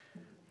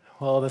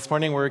Well, this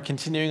morning we're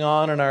continuing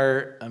on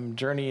our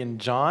journey in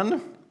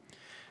John,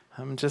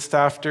 just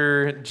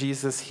after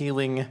Jesus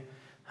healing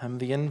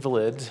the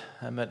invalid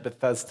at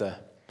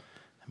Bethesda,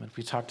 what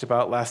we talked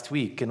about last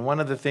week. And one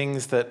of the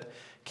things that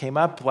came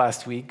up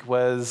last week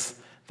was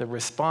the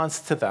response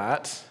to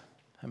that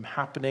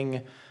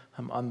happening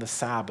on the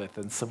Sabbath.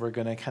 And so we're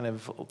going to kind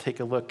of take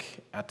a look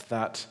at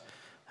that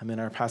in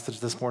our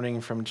passage this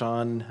morning from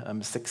John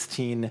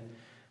 16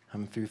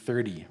 through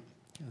 30.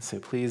 And so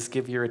please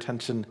give your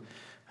attention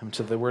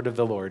to the word of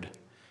the Lord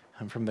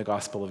from the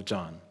Gospel of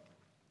John.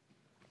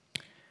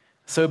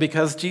 So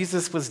because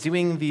Jesus was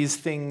doing these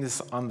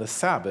things on the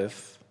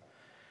Sabbath,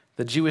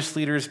 the Jewish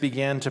leaders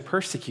began to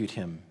persecute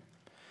him.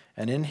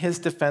 And in his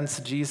defense,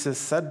 Jesus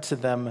said to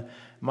them,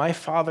 "My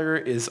Father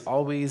is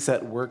always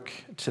at work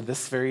to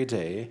this very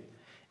day,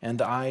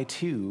 and I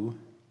too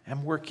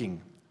am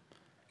working."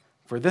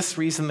 For this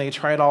reason, they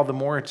tried all the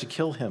more to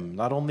kill him.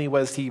 Not only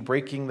was he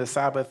breaking the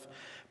Sabbath,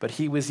 but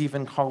he was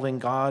even calling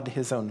God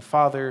his own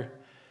Father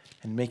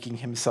and making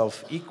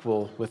himself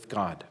equal with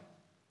God.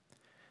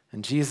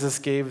 And Jesus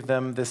gave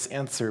them this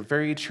answer,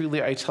 "Very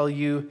truly I tell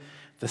you,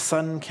 the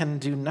Son can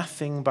do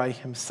nothing by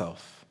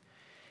himself.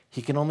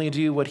 He can only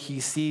do what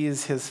he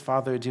sees his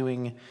Father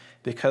doing,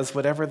 because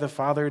whatever the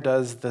Father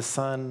does, the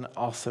Son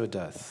also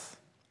does.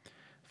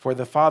 For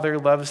the Father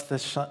loves the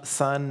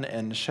Son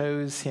and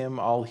shows him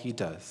all he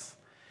does.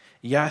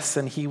 Yes,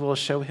 and he will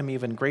show him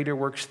even greater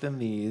works than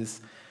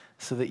these,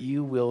 so that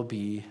you will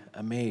be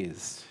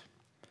amazed.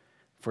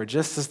 For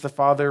just as the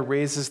Father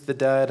raises the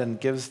dead and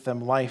gives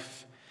them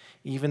life,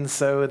 even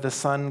so the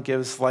Son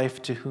gives life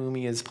to whom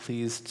he is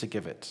pleased to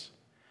give it.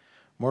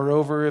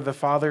 Moreover, the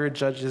Father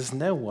judges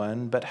no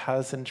one, but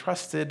has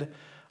entrusted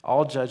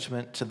all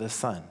judgment to the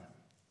Son,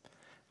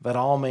 that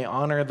all may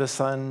honor the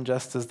Son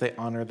just as they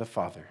honor the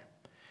Father.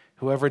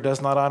 Whoever does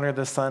not honor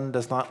the Son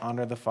does not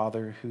honor the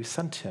Father who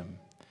sent him.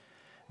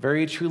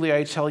 Very truly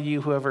I tell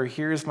you, whoever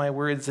hears my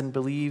words and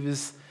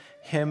believes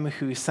him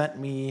who sent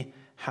me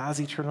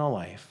has eternal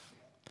life,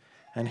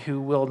 and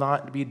who will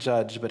not be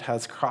judged, but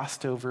has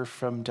crossed over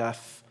from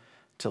death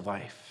to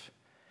life.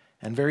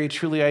 And very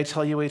truly I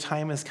tell you, a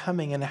time is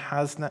coming and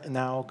has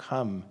now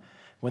come,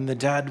 when the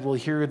dead will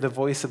hear the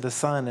voice of the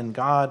Son and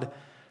God,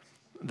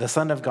 the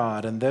Son of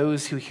God, and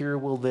those who hear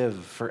will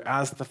live. For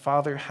as the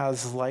Father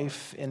has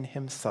life in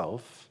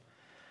himself,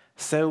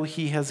 so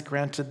he has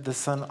granted the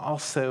Son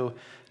also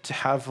to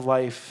have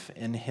life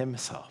in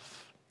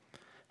himself.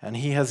 And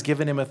he has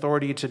given him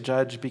authority to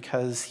judge,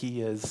 because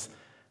he is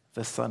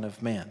the Son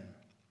of Man.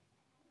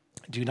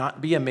 Do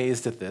not be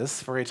amazed at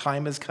this, for a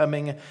time is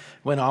coming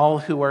when all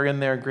who are in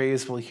their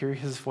graves will hear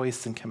his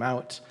voice and come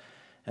out,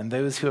 and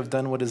those who have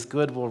done what is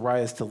good will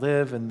rise to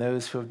live, and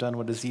those who have done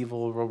what is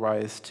evil will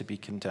rise to be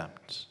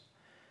condemned.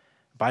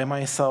 By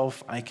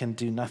myself I can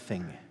do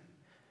nothing.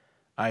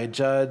 I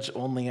judge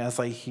only as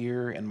I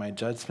hear, and my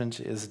judgment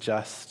is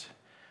just,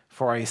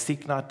 for I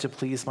seek not to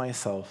please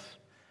myself,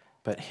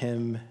 but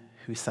him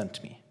who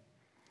sent me."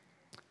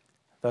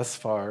 Thus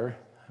far,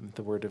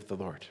 the word of the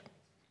Lord.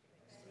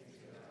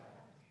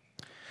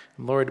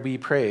 Lord, we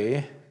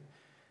pray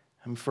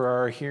for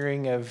our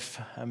hearing of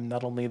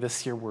not only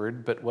this your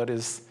word, but what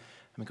is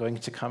going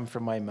to come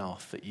from my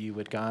mouth, that you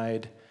would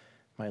guide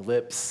my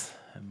lips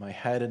and my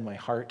head and my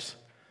heart.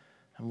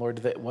 And Lord,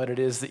 that what it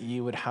is that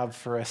you would have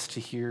for us to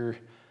hear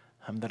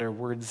that are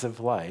words of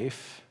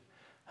life,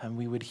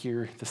 we would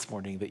hear this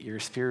morning, that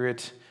your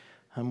Spirit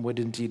would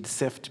indeed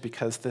sift,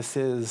 because this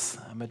is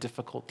a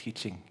difficult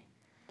teaching.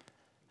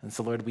 And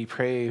so, Lord, we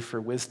pray for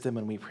wisdom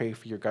and we pray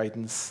for your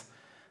guidance.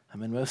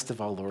 And most of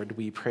all, Lord,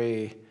 we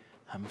pray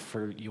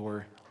for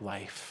your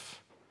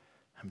life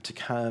to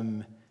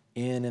come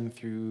in and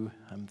through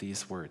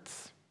these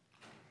words.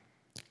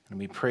 And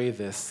we pray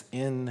this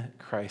in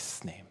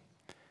Christ's name.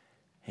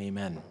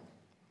 Amen.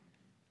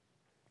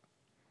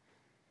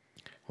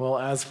 Well,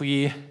 as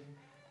we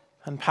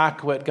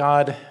unpack what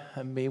God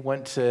may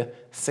want to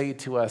say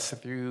to us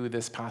through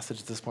this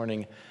passage this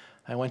morning,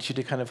 I want you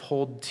to kind of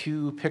hold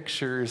two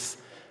pictures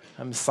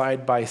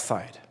side by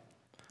side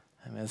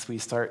as we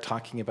start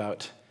talking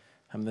about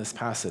this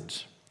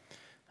passage.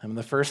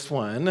 The first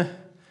one,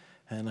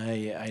 and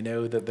I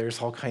know that there's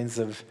all kinds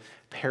of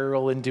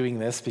peril in doing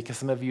this, because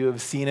some of you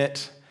have seen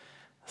it,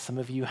 some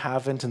of you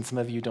haven't, and some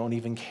of you don't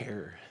even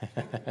care.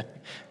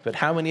 But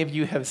how many of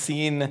you have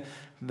seen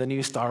the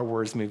new Star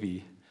Wars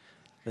movie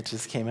that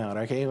just came out?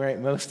 Okay, right,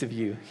 most of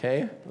you,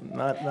 okay?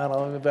 Not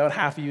all, about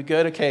half of you,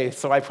 good, okay.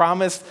 So I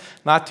promise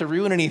not to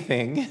ruin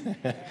anything,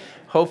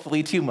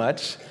 hopefully too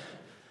much,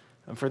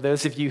 for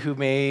those of you who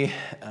may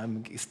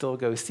still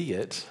go see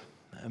it.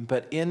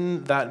 But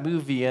in that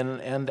movie,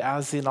 and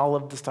as in all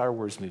of the Star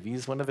Wars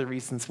movies, one of the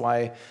reasons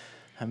why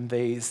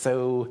they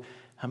so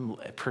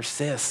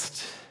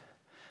persist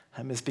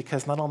is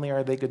because not only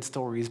are they good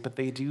stories, but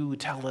they do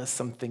tell us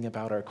something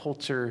about our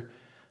culture,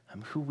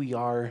 who we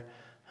are.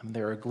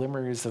 There are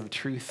glimmers of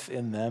truth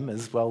in them,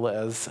 as well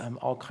as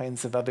all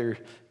kinds of other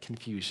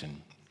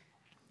confusion,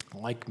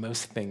 like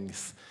most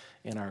things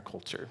in our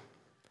culture.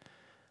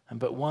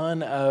 But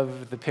one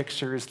of the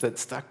pictures that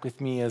stuck with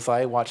me as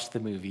I watched the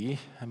movie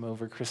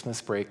over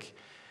Christmas break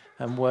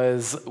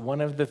was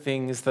one of the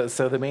things that,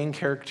 so the main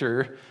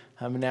character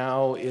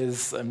now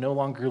is no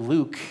longer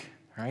Luke,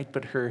 right?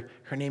 But her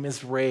name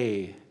is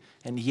Ray,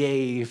 and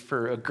yay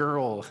for a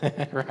girl,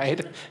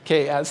 right?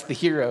 Okay, as the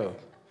hero.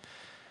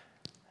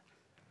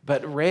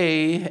 But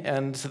Ray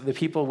and the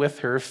people with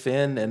her,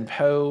 Finn and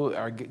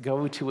Poe,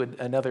 go to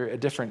a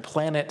different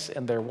planet,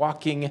 and they're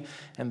walking,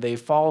 and they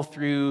fall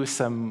through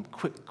some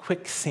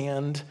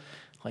quicksand,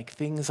 like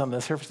things on the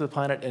surface of the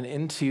planet, and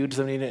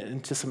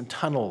into some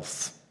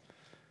tunnels.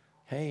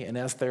 Okay, and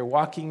as they're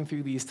walking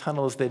through these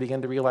tunnels, they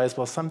begin to realize,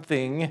 well,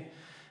 something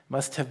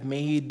must have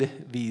made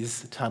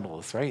these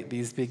tunnels, right?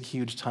 These big,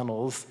 huge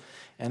tunnels.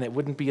 And it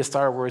wouldn't be a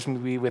Star Wars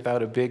movie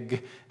without a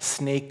big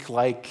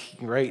snake-like,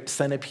 right,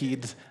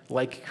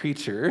 centipede-like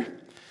creature,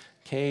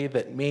 okay,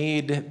 that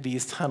made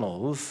these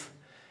tunnels.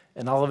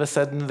 And all of a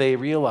sudden they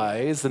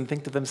realize and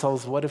think to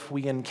themselves, what if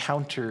we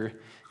encounter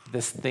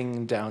this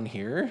thing down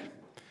here?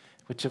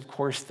 Which of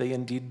course they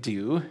indeed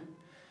do.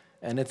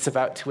 And it's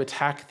about to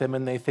attack them,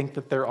 and they think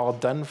that they're all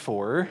done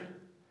for.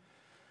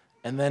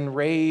 And then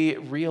Ray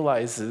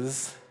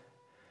realizes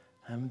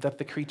that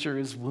the creature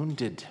is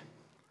wounded.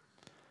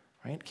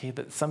 Right? Okay,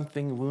 that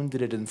something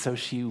wounded it, and so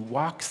she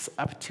walks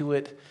up to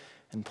it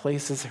and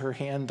places her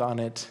hand on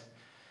it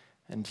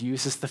and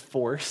uses the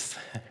force,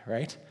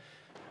 right,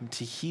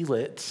 to heal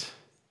it.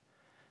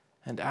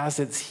 And as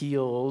it's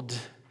healed,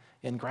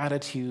 in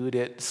gratitude,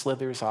 it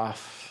slithers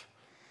off.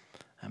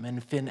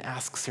 And Finn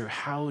asks her,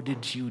 "How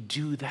did you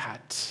do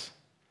that?"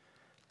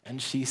 And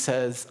she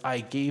says, "I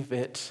gave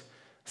it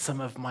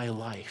some of my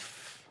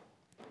life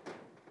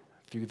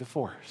through the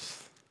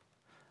force.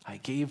 I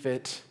gave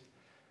it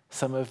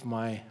some of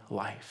my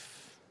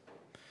life."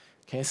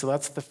 Okay, so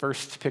that's the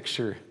first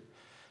picture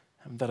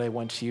that I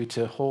want you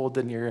to hold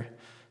in your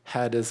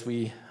head as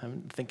we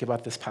think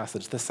about this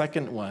passage. The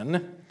second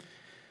one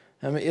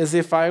is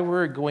if I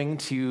were going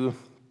to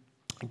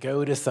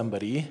go to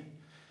somebody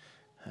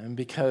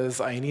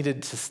because I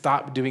needed to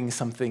stop doing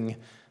something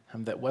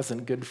that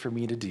wasn't good for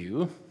me to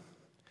do,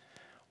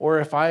 or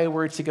if I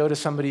were to go to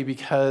somebody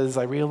because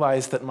I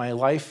realized that my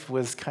life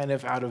was kind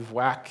of out of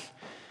whack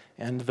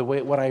and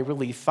what I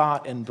really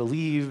thought and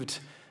believed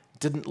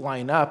didn't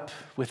line up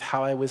with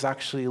how I was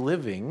actually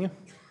living,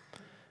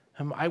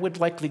 I would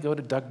likely go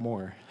to Doug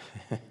Moore.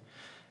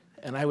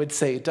 And I would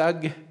say,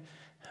 "Doug,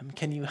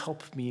 can you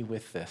help me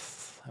with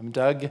this?"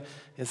 Doug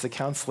is a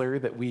counselor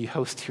that we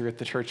host here at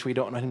the church. We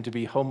don't want him to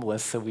be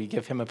homeless, so we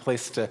give him a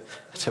place to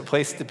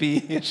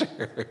be.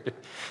 Sure.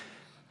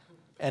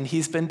 And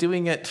he's been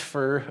doing it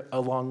for a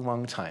long,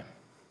 long time.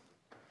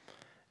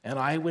 And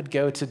I would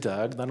go to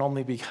Doug, not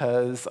only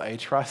because I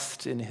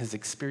trust in his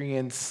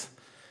experience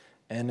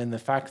and in the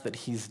fact that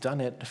he's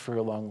done it for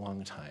a long,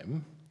 long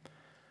time.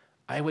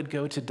 I would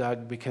go to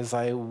Doug because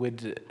I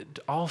would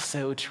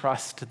also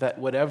trust that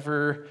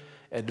whatever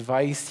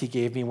advice he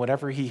gave me,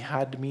 whatever he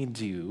had me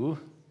do,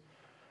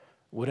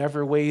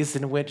 whatever ways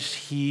in which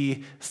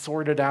he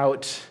sorted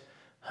out,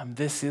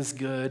 this is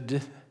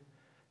good,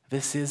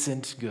 this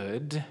isn't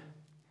good,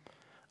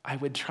 I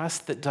would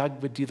trust that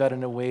Doug would do that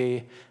in a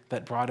way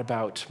that brought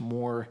about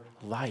more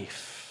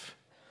life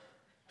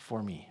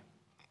for me.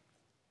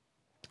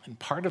 And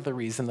part of the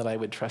reason that I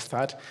would trust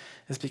that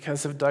is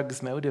because of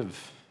Doug's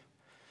motive.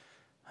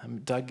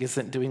 Doug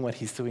isn't doing what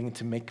he's doing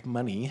to make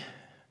money.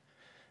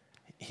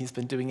 He's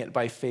been doing it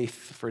by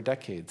faith for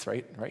decades,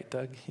 right? Right,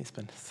 Doug?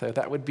 So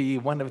that would be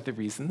one of the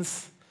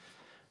reasons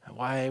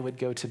why I would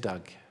go to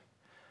Doug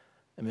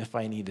if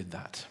I needed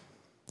that.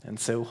 And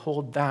so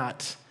hold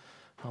that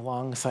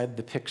alongside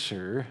the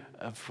picture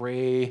of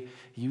Ray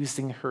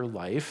using her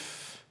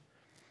life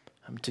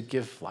to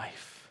give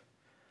life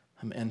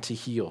and to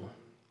heal.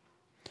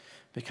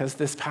 Because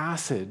this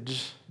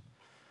passage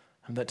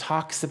that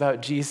talks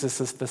about Jesus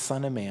as the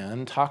Son of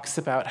Man talks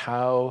about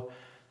how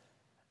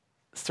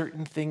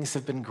certain things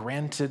have been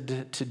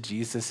granted to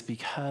Jesus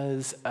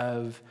because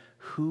of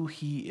who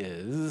he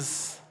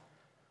is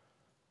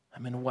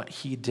and what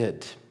he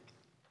did.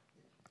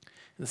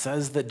 It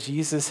says that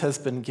Jesus has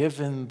been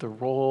given the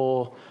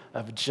role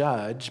of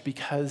judge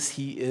because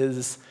he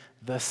is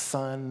the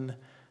Son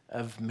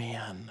of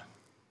Man.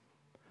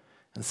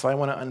 And so I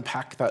want to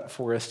unpack that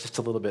for us just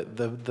a little bit.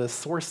 The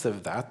source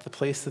of that, the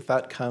place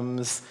that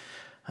comes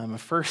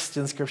first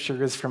in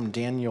Scripture is from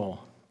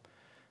Daniel,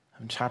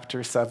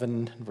 chapter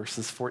 7,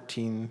 verses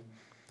 13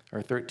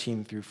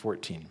 through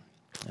 14.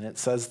 And it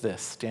says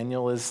this: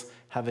 Daniel is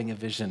having a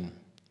vision.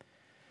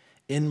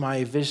 "In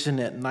my vision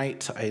at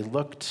night I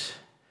looked,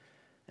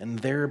 and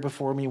there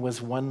before me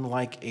was one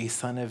like a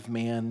son of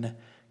man,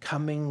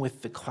 coming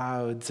with the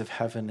clouds of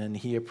heaven. And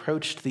he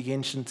approached the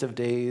Ancient of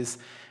Days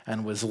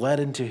and was led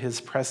into his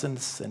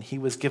presence. And he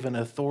was given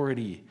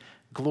authority,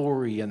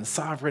 glory, and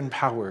sovereign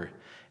power.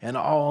 And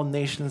all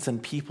nations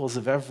and peoples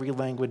of every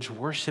language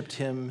worshipped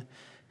him.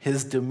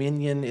 His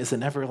dominion is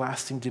an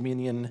everlasting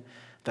dominion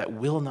that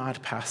will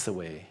not pass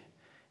away.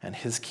 And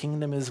his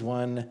kingdom is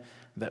one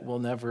that will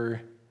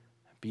never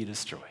be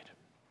destroyed."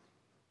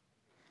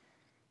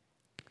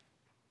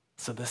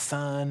 So the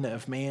Son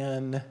of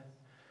Man,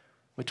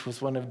 which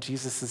was one of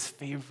Jesus'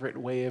 favorite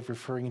way of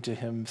referring to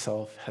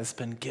himself, has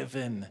been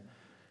given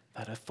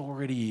that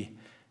authority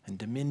and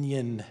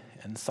dominion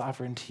and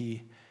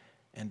sovereignty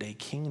and a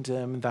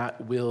kingdom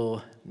that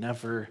will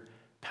never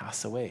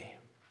pass away.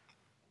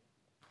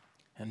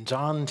 And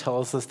John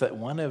tells us that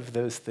one of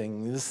those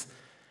things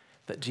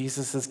that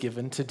Jesus is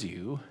given to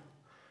do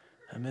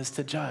is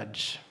to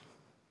judge.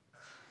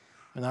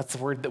 And that's a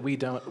word that we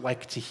don't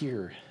like to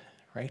hear,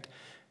 right?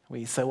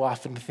 We so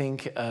often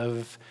think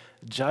of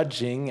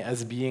judging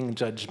as being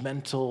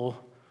judgmental,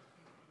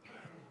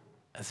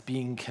 as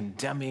being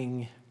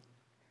condemning.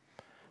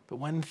 But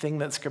one thing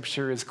that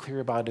Scripture is clear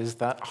about is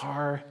that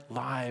our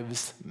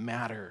lives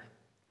matter,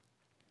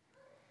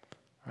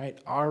 right?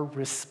 Our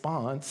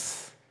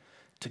response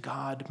to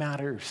God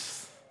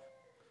matters.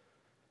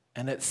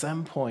 And at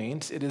some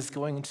point, it is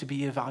going to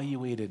be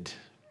evaluated.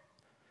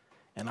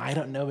 And I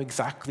don't know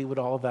exactly what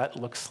all that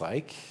looks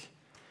like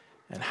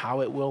and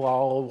how it will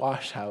all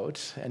wash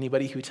out.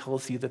 Anybody who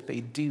tells you that they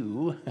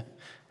do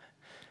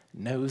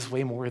knows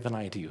way more than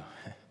I do.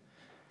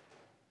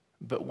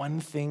 But one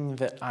thing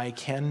that I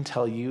can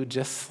tell you,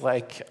 just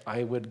like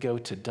I would go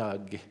to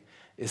Doug,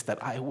 is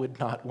that I would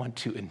not want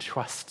to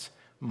entrust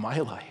my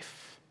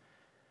life,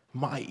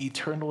 my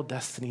eternal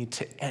destiny,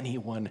 to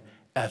anyone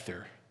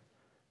other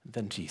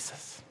than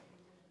Jesus.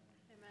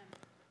 Amen.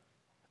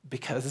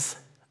 Because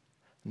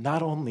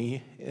not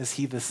only is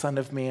he the Son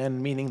of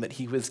Man, meaning that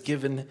he was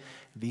given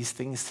these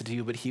things to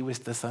do, but he was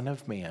the Son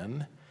of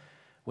Man,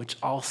 which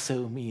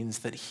also means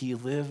that he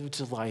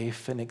lived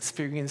life and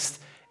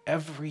experienced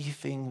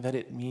everything that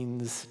it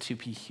means to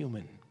be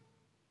human.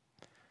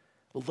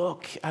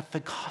 Look at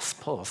the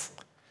Gospels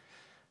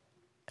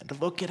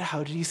and look at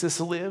how Jesus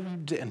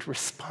lived and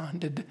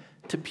responded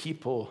to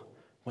people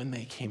when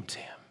they came to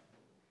him.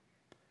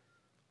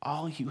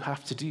 All you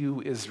have to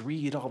do is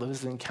read all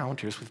those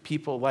encounters with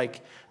people like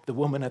the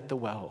woman at the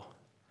well.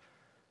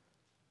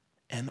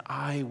 And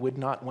I would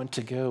not want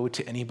to go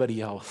to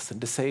anybody else and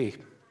to say,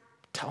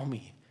 tell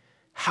me,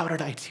 how did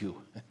I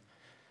do?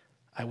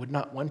 I would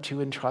not want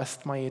to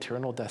entrust my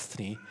eternal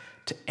destiny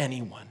to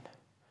anyone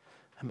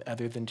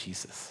other than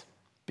Jesus,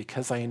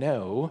 because I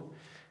know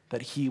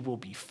that he will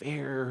be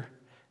fair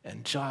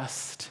and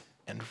just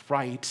and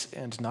right,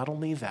 and not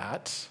only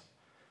that,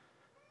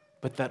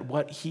 but that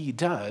what he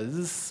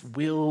does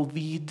will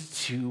lead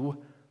to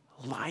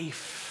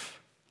life.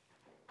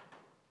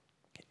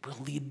 It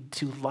will lead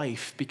to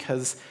life,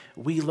 because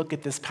we look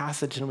at this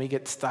passage and we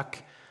get stuck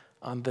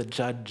on the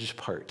judge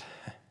part.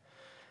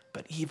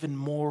 But even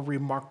more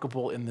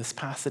remarkable in this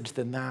passage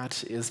than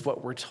that is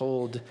what we're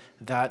told,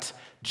 that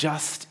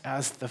just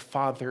as the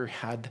Father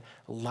had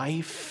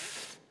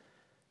life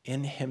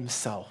in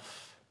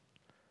himself,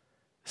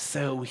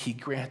 so he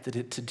granted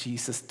it to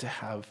Jesus to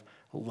have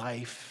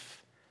life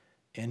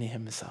in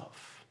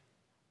himself.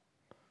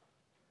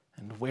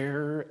 And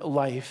where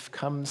life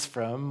comes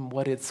from,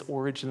 what its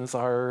origins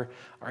are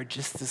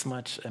just as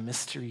much a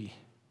mystery.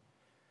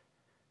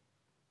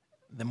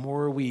 The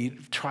more we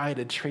try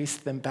to trace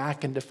them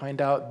back and to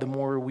find out, the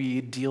more we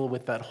deal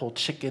with that whole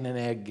chicken and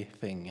egg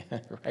thing,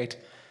 right?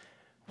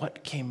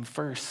 What came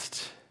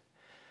first?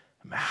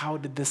 How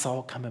did this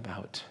all come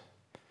about?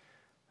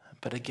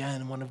 But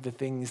again, one of the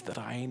things that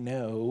I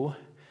know,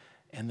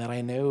 and that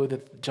I know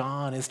that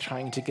John is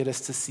trying to get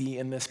us to see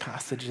in this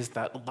passage, is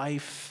that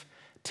life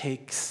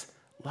takes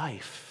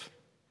life.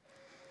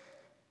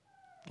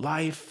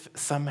 Life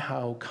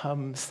somehow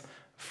comes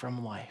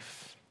from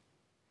life.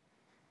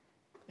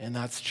 And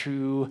that's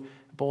true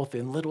both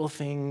in little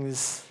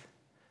things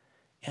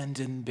and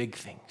in big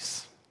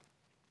things.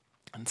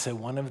 And so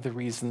one of the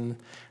reasons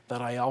that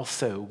I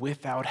also,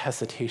 without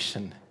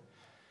hesitation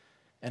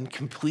and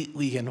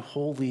completely and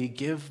wholly,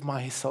 give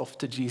myself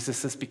to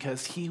Jesus is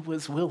because he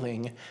was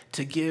willing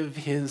to give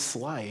his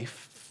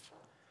life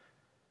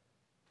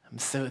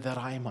so that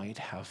I might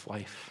have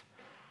life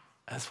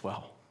as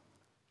well.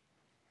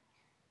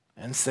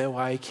 And so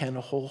I can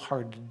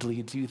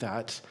wholeheartedly do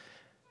that,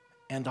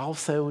 and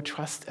also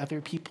trust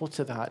other people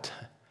to that.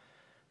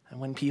 And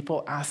when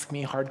people ask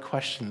me hard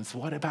questions,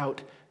 what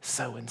about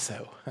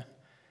so-and-so?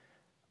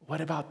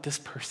 What about this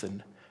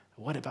person?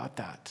 What about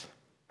that?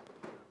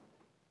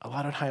 A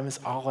lot of times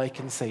all I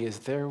can say is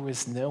there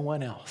was no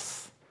one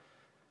else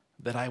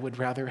that I would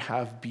rather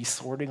have be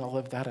sorting all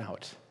of that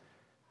out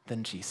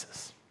than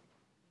Jesus.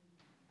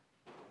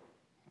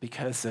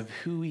 Because of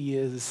who he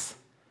is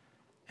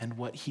and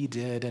what he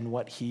did and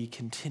what he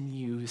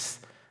continues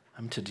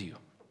to do.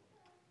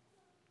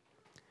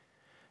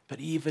 But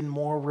even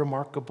more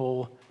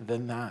remarkable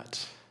than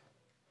that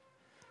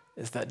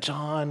is that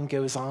John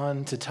goes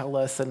on to tell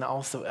us, and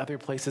also other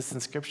places in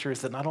Scripture, is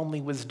that not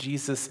only was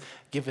Jesus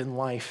given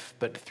life,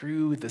 but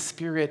through the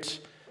Spirit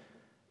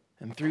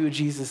and through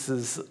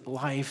Jesus'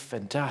 life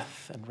and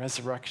death and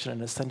resurrection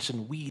and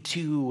ascension, we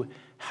too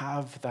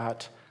have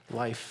that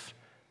life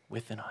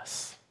within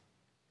us.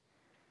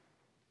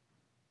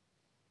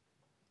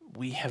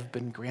 We have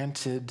been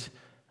granted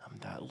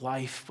that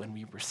life when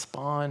we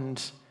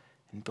respond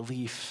in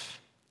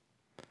belief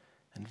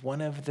And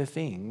one of the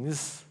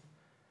things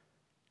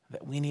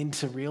that we need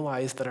to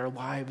realize that our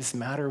lives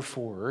matter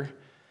for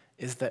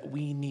is that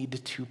we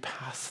need to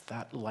pass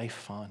that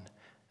life on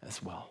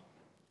as well.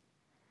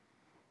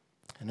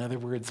 In other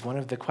words, one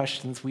of the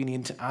questions we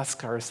need to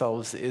ask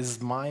ourselves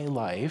is my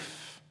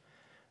life,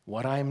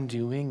 what I'm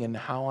doing and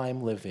how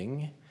I'm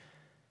living,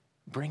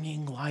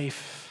 bringing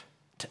life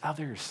to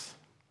others?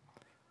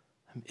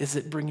 Is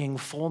it bringing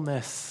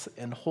fullness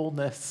and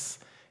wholeness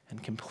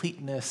and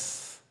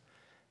completeness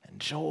and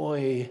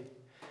joy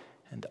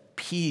and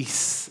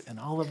peace and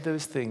all of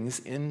those things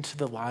into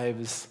the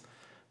lives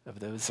of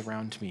those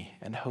around me?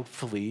 And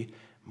hopefully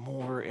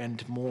more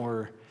and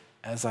more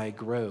as I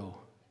grow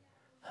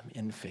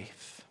in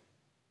faith.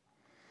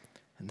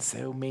 And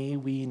so may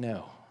we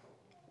know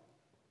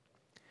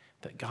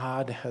that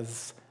God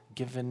has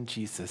given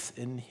Jesus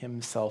in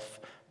himself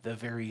the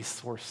very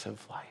source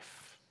of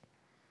life.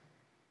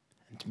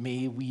 And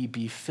may we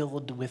be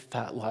filled with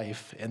that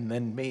life, and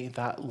then may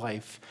that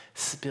life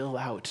spill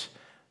out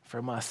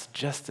from us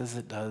just as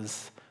it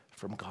does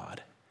from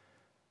God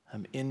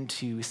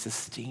into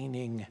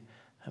sustaining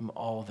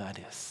all that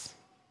is.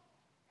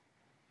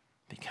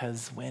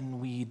 Because when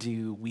we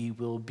do, we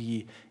will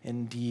be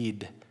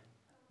indeed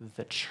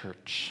the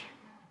church,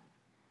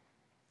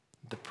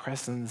 the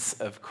presence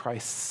of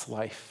Christ's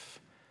life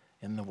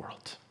in the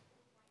world.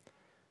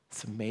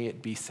 So may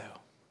it be so.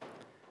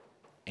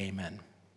 Amen.